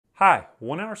Hi,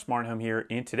 1 Hour Smart Home here,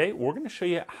 and today we're going to show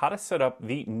you how to set up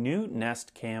the new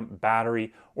Nest Cam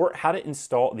battery or how to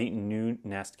install the new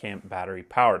Nest Cam battery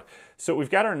powered. So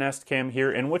we've got our Nest Cam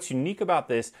here, and what's unique about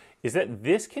this is that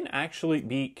this can actually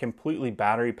be completely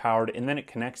battery powered and then it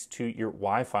connects to your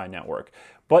Wi-Fi network.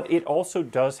 But it also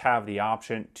does have the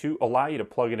option to allow you to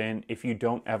plug it in if you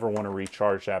don't ever want to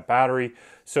recharge that battery.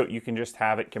 So you can just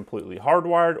have it completely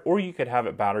hardwired, or you could have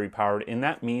it battery powered, and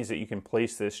that means that you can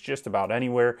place this just about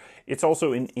anywhere. It's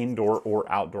also an indoor or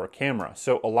outdoor camera.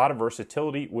 So a lot of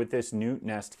versatility with this new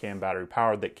Nest Cam battery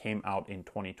powered that came out in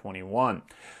 2021.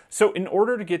 So in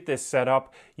order to get this set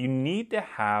up, you need to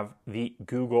have the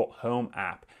Google Home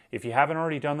app. If you haven't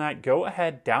already done that, go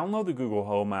ahead, download the Google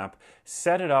Home app,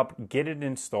 set it up, get it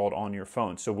installed on your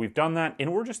phone. So we've done that,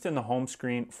 and we're just in the home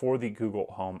screen for the Google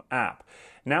Home app.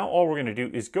 Now all we're going to do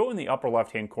is go in the upper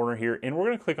left-hand corner here, and we're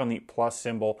going to click on the plus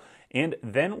symbol, and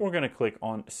then we're going to click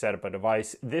on Set Up a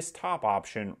Device, this top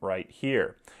option right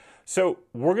here. So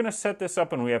we're going to set this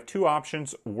up, and we have two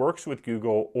options: works with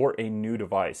Google or a new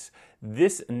device.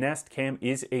 This Nest Cam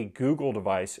is a Google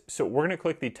device, so we're going to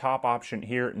click the top option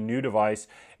here, new device,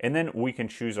 and then we can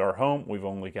choose our home. We've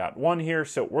only got one here,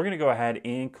 so we're going to go ahead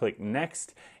and click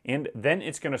next, and then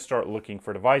it's going to start looking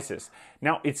for devices.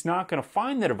 Now, it's not going to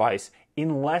find the device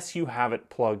unless you have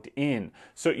it plugged in.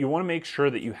 So you want to make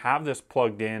sure that you have this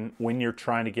plugged in when you're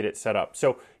trying to get it set up.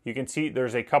 So you can see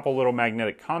there's a couple little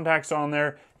magnetic contacts on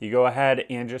there. You go ahead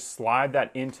and just slide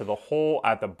that into the hole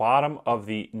at the bottom of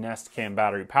the Nest Cam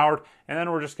battery powered, and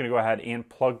then we're just going to go ahead and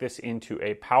plug this into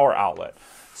a power outlet.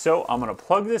 So I'm going to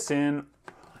plug this in,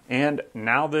 and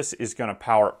now this is going to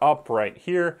power up right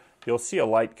here. You'll see a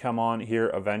light come on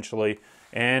here eventually,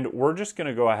 and we're just going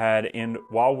to go ahead, and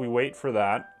while we wait for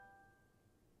that,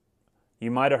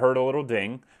 you might have heard a little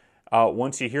ding.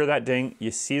 Once you hear that ding,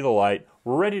 you see the light.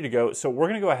 We're ready to go. So we're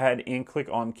going to go ahead and click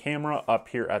on camera up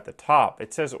here at the top.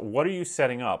 It says, what are you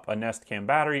setting up? A Nest Cam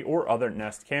battery or other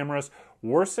Nest cameras?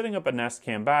 We're setting up a Nest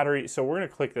Cam battery, so we're going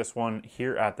to click this one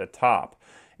here at the top.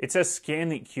 It says scan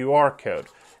the QR code.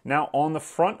 Now on the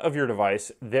front of your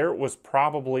device, there was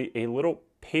probably a little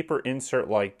paper insert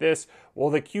like this. Well,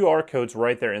 the QR code's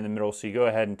right there in the middle, so you go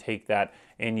ahead and take that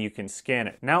and you can scan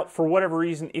it. Now, for whatever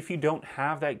reason, if you don't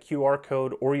have that QR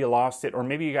code, or you lost it, or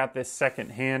maybe you got this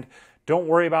second hand, don't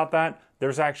worry about that.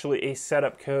 There's actually a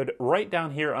setup code right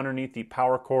down here underneath the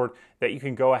power cord that you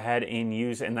can go ahead and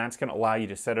use, and that's going to allow you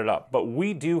to set it up. But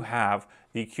we do have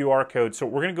the QR code, so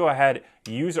we're going to go ahead,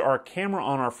 use our camera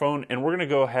on our phone, and we're going to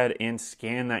go ahead and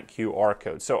scan that QR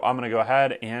code. So I'm going to go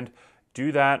ahead and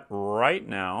do that right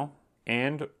now,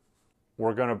 and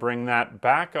we're going to bring that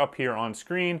back up here on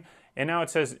screen, and now it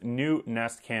says new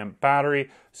Nest Cam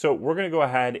battery. So we're going to go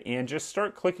ahead and just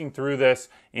start clicking through this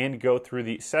and go through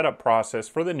the setup process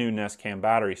for the new Nest Cam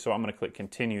battery. So I'm going to click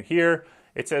continue here.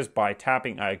 It says by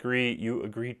tapping I agree, you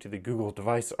agree to the Google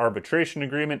Device Arbitration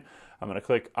Agreement. I'm going to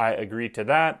click I agree to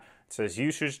that. It says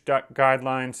usage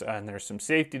guidelines, and there's some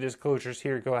safety disclosures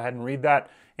here. Go ahead and read that.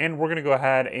 And we're going to go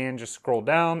ahead and just scroll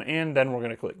down, and then we're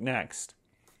going to click next.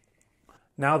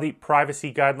 Now the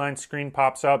privacy guidelines screen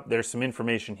pops up. There's some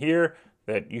information here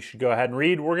that you should go ahead and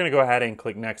read. We're going to go ahead and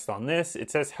click next on this. It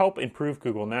says help improve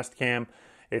Google Nest Cam.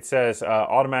 It says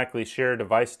automatically share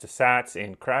device to SATs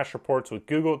and crash reports with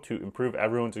Google to improve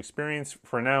everyone's experience.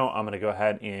 For now, I'm going to go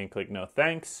ahead and click no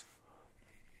thanks.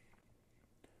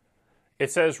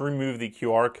 It says remove the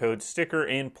QR code sticker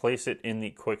and place it in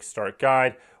the quick start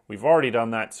guide. We've already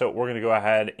done that, so we're going to go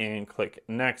ahead and click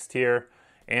next here.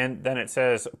 And then it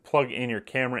says plug in your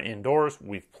camera indoors.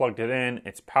 We've plugged it in.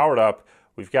 It's powered up.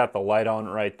 We've got the light on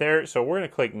right there. So we're going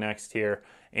to click next here.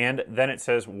 And then it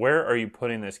says, where are you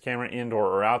putting this camera, indoor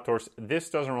or outdoors? This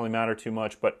doesn't really matter too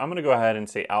much, but I'm going to go ahead and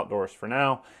say outdoors for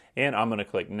now. And I'm going to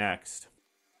click next.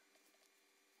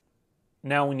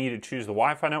 Now we need to choose the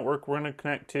Wi-Fi network we're going to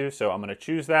connect to. So I'm going to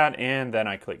choose that, and then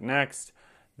I click next.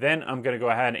 Then I'm going to go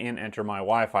ahead and enter my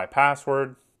Wi-Fi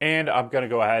password. And I'm going to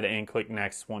go ahead and click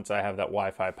next once I have that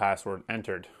Wi-Fi password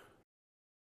entered.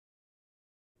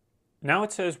 Now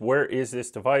it says, where is this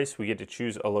device? We get to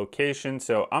choose a location.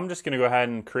 So I'm just going to go ahead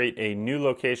and create a new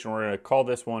location. We're going to call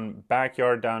this one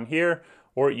backyard down here,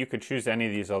 or you could choose any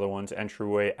of these other ones: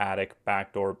 entryway, attic,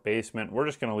 backdoor, basement. We're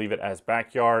just going to leave it as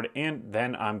backyard, and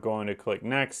then I'm going to click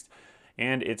next,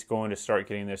 and it's going to start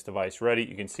getting this device ready.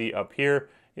 You can see up here,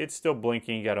 it's still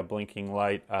blinking. You got a blinking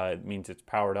light. It means it's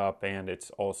powered up, and it's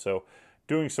also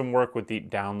doing some work with the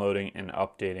downloading and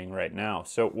updating right now.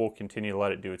 So we'll continue to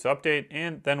let it do its update,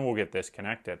 and then we'll get this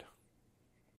connected.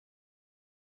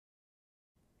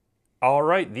 All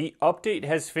right, the update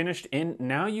has finished, and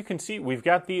now you can see we've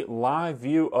got the live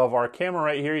view of our camera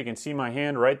right here. You can see my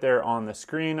hand right there on the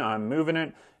screen. I'm moving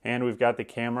it, and we've got the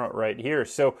camera right here.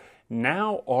 So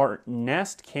now our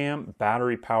Nest Cam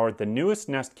battery powered, the newest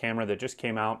Nest camera that just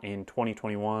came out in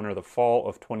 2021 or the fall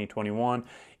of 2021,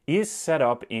 is set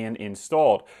up and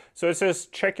installed. So it says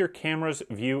check your camera's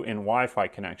view and Wi-Fi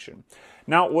connection.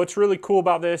 Now what's really cool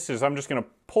about this is I'm just going to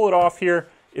pull it off here,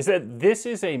 is that this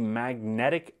is a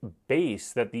magnetic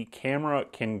base that the camera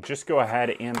can just go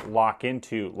ahead and lock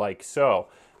into like so.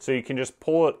 So you can just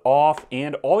pull it off,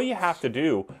 and all you have to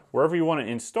do wherever you want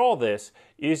to install this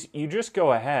is you just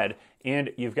go ahead and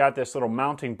you've got this little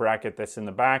mounting bracket that's in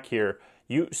the back here.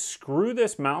 You screw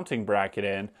this mounting bracket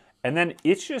in, and then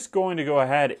it's just going to go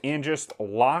ahead and just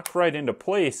lock right into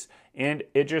place, and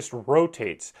it just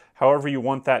rotates however you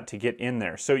want that to get in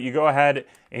there. So you go ahead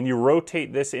and you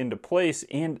rotate this into place,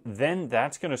 and then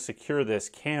that's going to secure this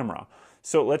camera.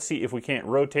 So let's see if we can't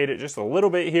rotate it just a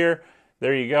little bit here.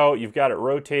 There you go, you've got it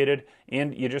rotated,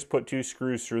 and you just put 2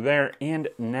 screws through there, and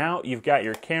now you've got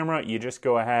your camera. You just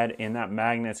go ahead and that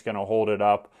magnet's going to hold it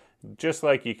up. Just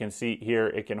like you can see here,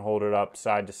 it can hold it up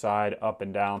side to side, up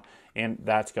and down, and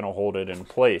that's going to hold it in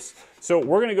place. So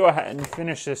we're going to go ahead and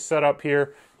finish this setup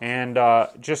here, and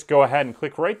just go ahead and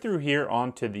click right through here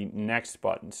onto the next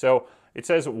button. So it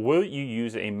says, will you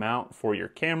use a mount for your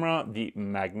camera? The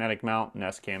magnetic mount,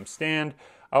 Nest Cam stand.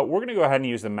 We're going to go ahead and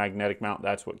use the magnetic mount.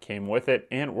 That's what came with it,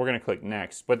 and we're going to click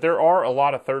next. But there are a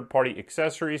lot of third-party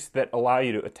accessories that allow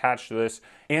you to attach to this,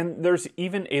 and there's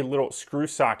even a little screw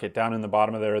socket down in the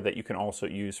bottom of there that you can also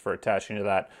use for attaching to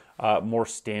that more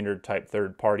standard type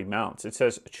third-party mounts. It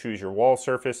says choose your wall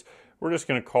surface. We're just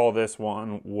going to call this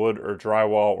one wood or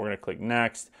drywall. We're going to click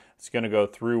next. It's going to go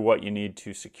through what you need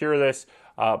to secure this,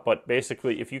 but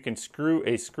basically if you can screw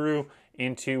a screw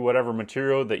into whatever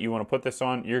material that you want to put this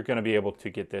on, you're going to be able to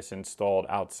get this installed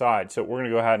outside. So we're going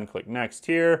to go ahead and click next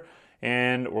here,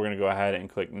 and we're going to go ahead and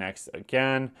click next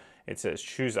again. It says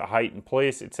choose a height and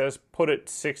place. It says put it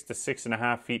 6 to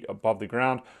 6.5 feet above the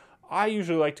ground. I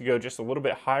usually like to go just a little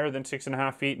bit higher than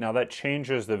 6.5 feet. Now that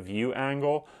changes the view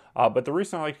angle, but the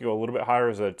reason I like to go a little bit higher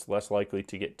is that it's less likely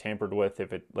to get tampered with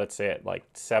if it, let's say at like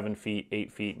 7 feet,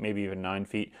 8 feet, maybe even 9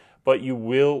 feet. But you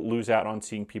will lose out on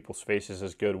seeing people's faces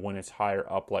as good when it's higher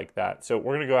up like that. So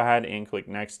we're going to go ahead and click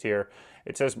next here.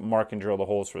 It says mark and drill the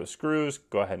holes for the screws.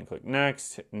 Go ahead and click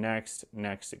next, next,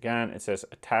 next again. It says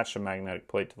attach a magnetic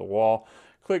plate to the wall.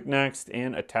 Click next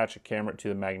and attach a camera to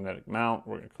the magnetic mount.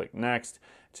 We're going to click next.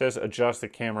 It says adjust the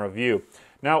camera view.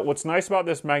 Now what's nice about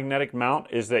this magnetic mount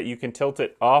is that you can tilt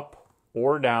it up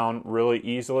or down really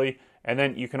easily, and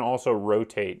then you can also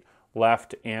rotate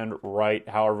left and right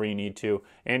however you need to,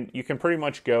 and you can pretty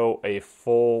much go a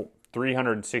full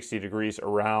 360 degrees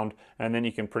around, and then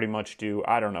you can pretty much do,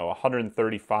 I don't know,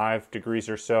 135 degrees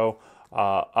or so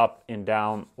up and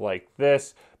down like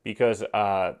this, because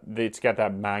it's got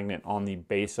that magnet on the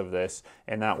base of this,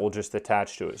 and that will just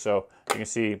attach to it. So you can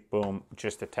see, boom,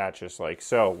 just attaches like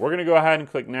so. We're going to go ahead and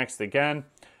click next again.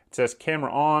 It says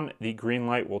camera on. The green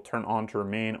light will turn on to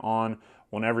remain on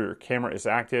whenever your camera is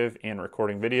active and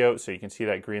recording video. So you can see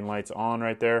that green light's on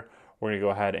right there. We're going to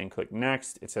go ahead and click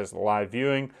next. It says live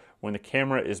viewing. When the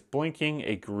camera is blinking,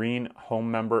 a green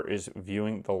home member is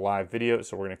viewing the live video.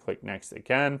 So we're going to click next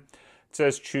again. It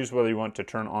says choose whether you want to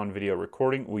turn on video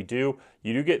recording. We do.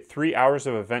 You do get 3 hours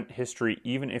of event history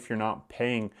even if you're not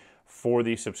paying for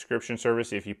the subscription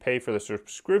service. If you pay for the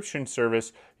subscription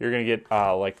service, you're going to get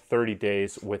like 30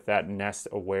 days with that Nest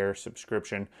Aware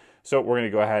subscription. So we're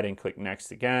going to go ahead and click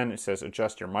next again. It says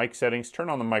adjust your mic settings, turn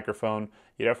on the microphone.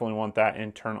 You definitely want that,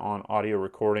 and turn on audio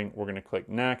recording. We're going to click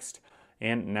next,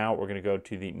 and now we're going to go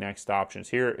to the next options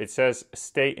here. It says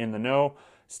stay in the know,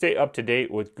 stay up to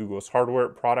date with Google's hardware,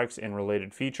 products, and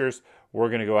related features. We're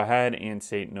going to go ahead and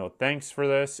say no thanks for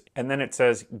this. And then it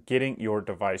says getting your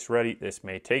device ready. This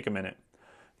may take a minute.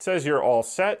 It says you're all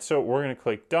set, so we're going to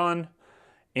click done.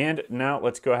 And now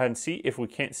let's go ahead and see if we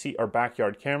can't see our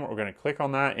backyard camera. We're going to click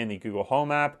on that in the Google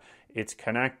Home app. It's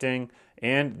connecting,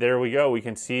 and there we go. We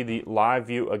can see the live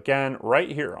view again right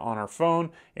here on our phone.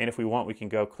 And if we want, we can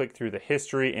go click through the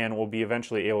history, and we'll be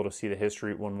eventually able to see the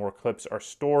history when more clips are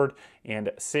stored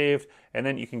and saved. And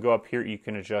then you can go up here, you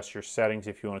can adjust your settings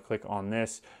if you want to click on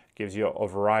this. It gives you a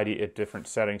variety of different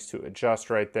settings to adjust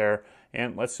right there.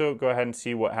 And let's go ahead and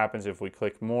see what happens if we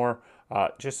click more.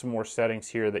 Just some more settings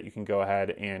here that you can go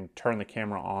ahead and turn the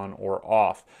camera on or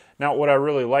off. Now, what I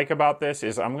really like about this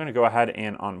is I'm going to go ahead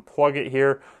and unplug it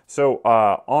here. So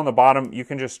on the bottom, you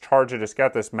can just charge it. It's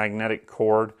got this magnetic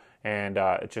cord, and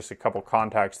it's just a couple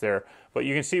contacts there. But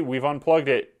you can see we've unplugged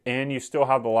it and you still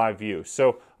have the live view.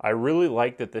 So I really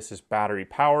like that this is battery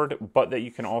powered, but that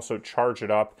you can also charge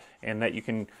it up, and that you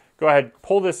can go ahead,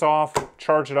 pull this off,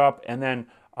 charge it up, and then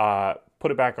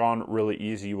put it back on really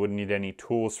easy. You wouldn't need any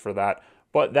tools for that.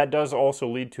 But that does also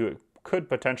lead to it could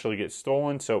potentially get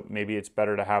stolen, so maybe it's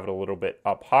better to have it a little bit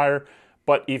up higher.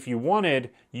 But if you wanted,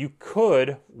 you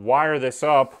could wire this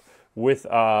up with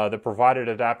the provided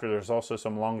adapter. There's also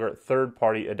some longer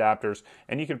third-party adapters,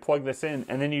 and you could plug this in,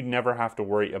 and then you'd never have to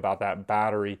worry about that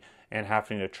battery and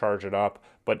having to charge it up.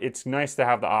 But it's nice to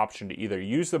have the option to either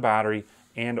use the battery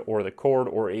and or the cord,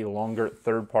 or a longer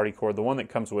third-party cord. The one that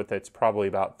comes with it's probably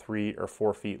about 3 or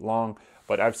 4 feet long,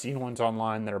 but I've seen ones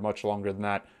online that are much longer than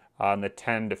that, in the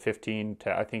 10 to 15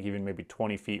 to I think even maybe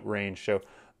 20 feet range. So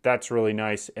that's really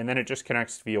nice. And then it just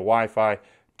connects via Wi-Fi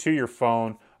to your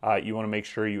phone. You want to make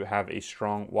sure you have a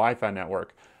strong Wi-Fi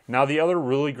network. Now, the other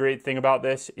really great thing about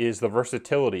this is the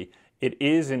versatility. It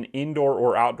is an indoor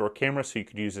or outdoor camera, so you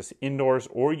could use this indoors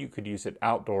or you could use it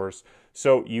outdoors.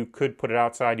 So you could put it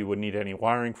outside. You wouldn't need any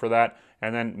wiring for that.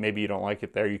 And then maybe you don't like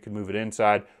it there, you could move it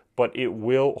inside. But it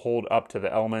will hold up to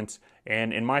the elements.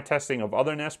 And in my testing of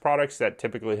other Nest products, that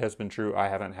typically has been true. I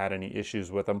haven't had any issues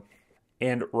with them.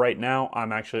 And right now,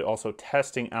 I'm actually also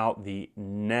testing out the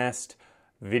Nest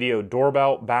Video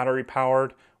Doorbell battery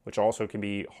powered, which also can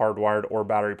be hardwired or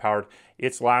battery powered.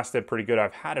 It's lasted pretty good.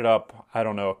 I've had it up, I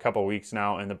don't know, a couple weeks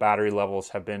now, and the battery levels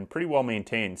have been pretty well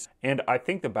maintained. And I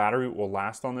think the battery will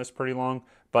last on this pretty long,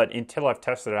 but until I've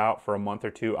tested it out for a month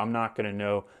or two, I'm not going to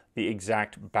know the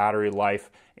exact battery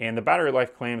life. And the battery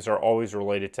life claims are always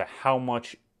related to how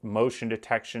much motion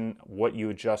detection, what you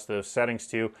adjust those settings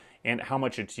to, and how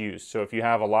much it's used. So if you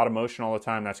have a lot of motion all the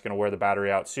time, that's going to wear the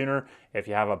battery out sooner. If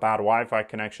you have a bad Wi-Fi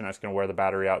connection, that's going to wear the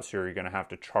battery out sooner. You're going to have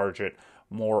to charge it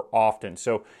more often.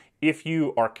 So if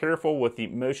you are careful with the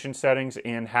motion settings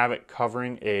and have it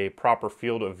covering a proper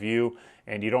field of view,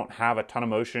 and you don't have a ton of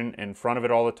motion in front of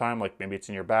it all the time, like maybe it's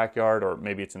in your backyard, or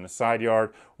maybe it's in the side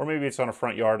yard, or maybe it's on a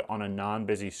front yard on a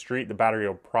non-busy street, the battery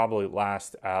will probably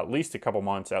last at least a couple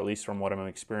months, at least from what I'm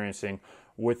experiencing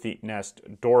with the Nest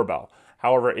Doorbell.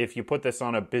 However, if you put this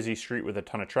on a busy street with a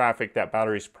ton of traffic, that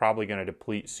battery is probably going to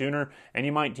deplete sooner, and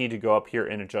you might need to go up here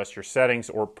and adjust your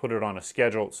settings or put it on a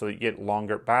schedule so that you get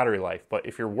longer battery life. But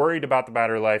if you're worried about the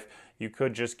battery life, you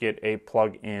could just get a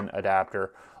plug-in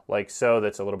adapter like so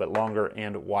that's a little bit longer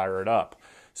and wire it up.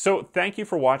 So thank you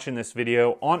for watching this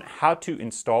video on how to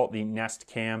install the Nest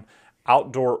Cam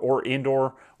outdoor or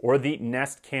indoor, or the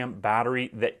Nest Cam battery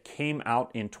that came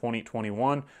out in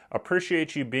 2021.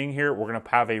 Appreciate you being here. We're going to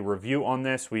have a review on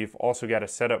this. We've also got a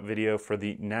setup video for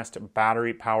the Nest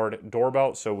battery powered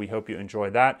doorbell, so we hope you enjoy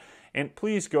that. And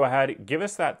please go ahead, give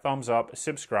us that thumbs up,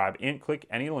 subscribe, and click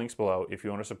any links below if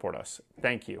you want to support us.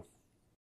 Thank you.